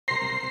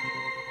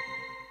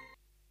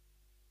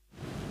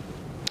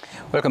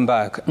Welcome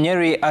back.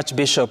 Nyeri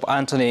Archbishop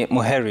Anthony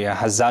Muheria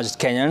has urged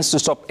Kenyans to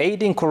stop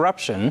aiding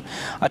corruption,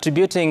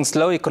 attributing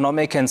slow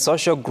economic and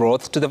social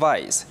growth to the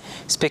vice.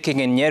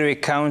 Speaking in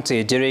Nyeri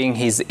County during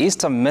his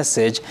Easter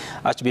message,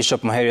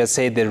 Archbishop Muheria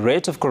said the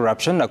rate of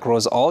corruption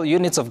across all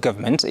units of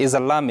government is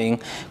alarming,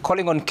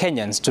 calling on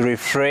Kenyans to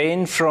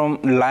refrain from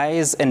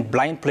lies and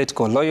blind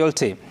political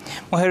loyalty.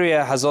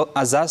 Muheria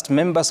has asked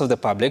members of the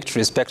public to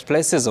respect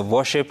places of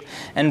worship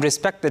and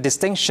respect the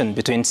distinction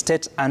between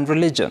state and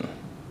religion.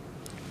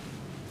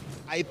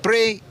 I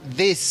pray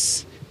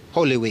this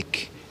Holy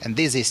Week and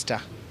this Easter,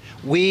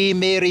 we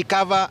may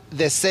recover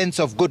the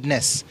sense of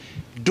goodness,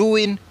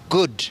 doing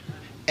good,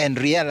 and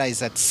realize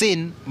that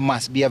sin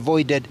must be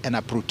avoided and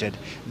uprooted.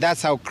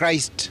 That's how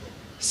Christ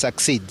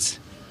succeeds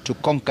to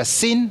conquer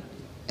sin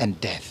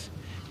and death.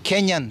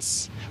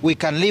 Kenyans, we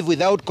can live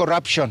without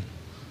corruption,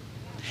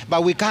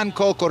 but we can't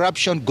call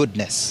corruption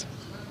goodness.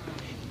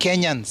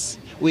 Kenyans,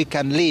 we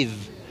can live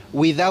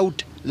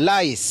without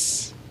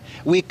lies.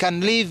 We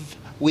can live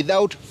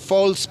without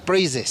false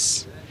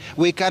praises.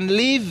 We can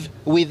live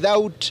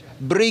without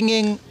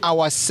bringing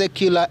our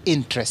secular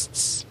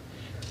interests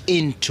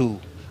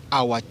into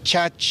our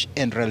church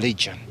and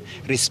religion.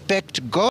 Respect God.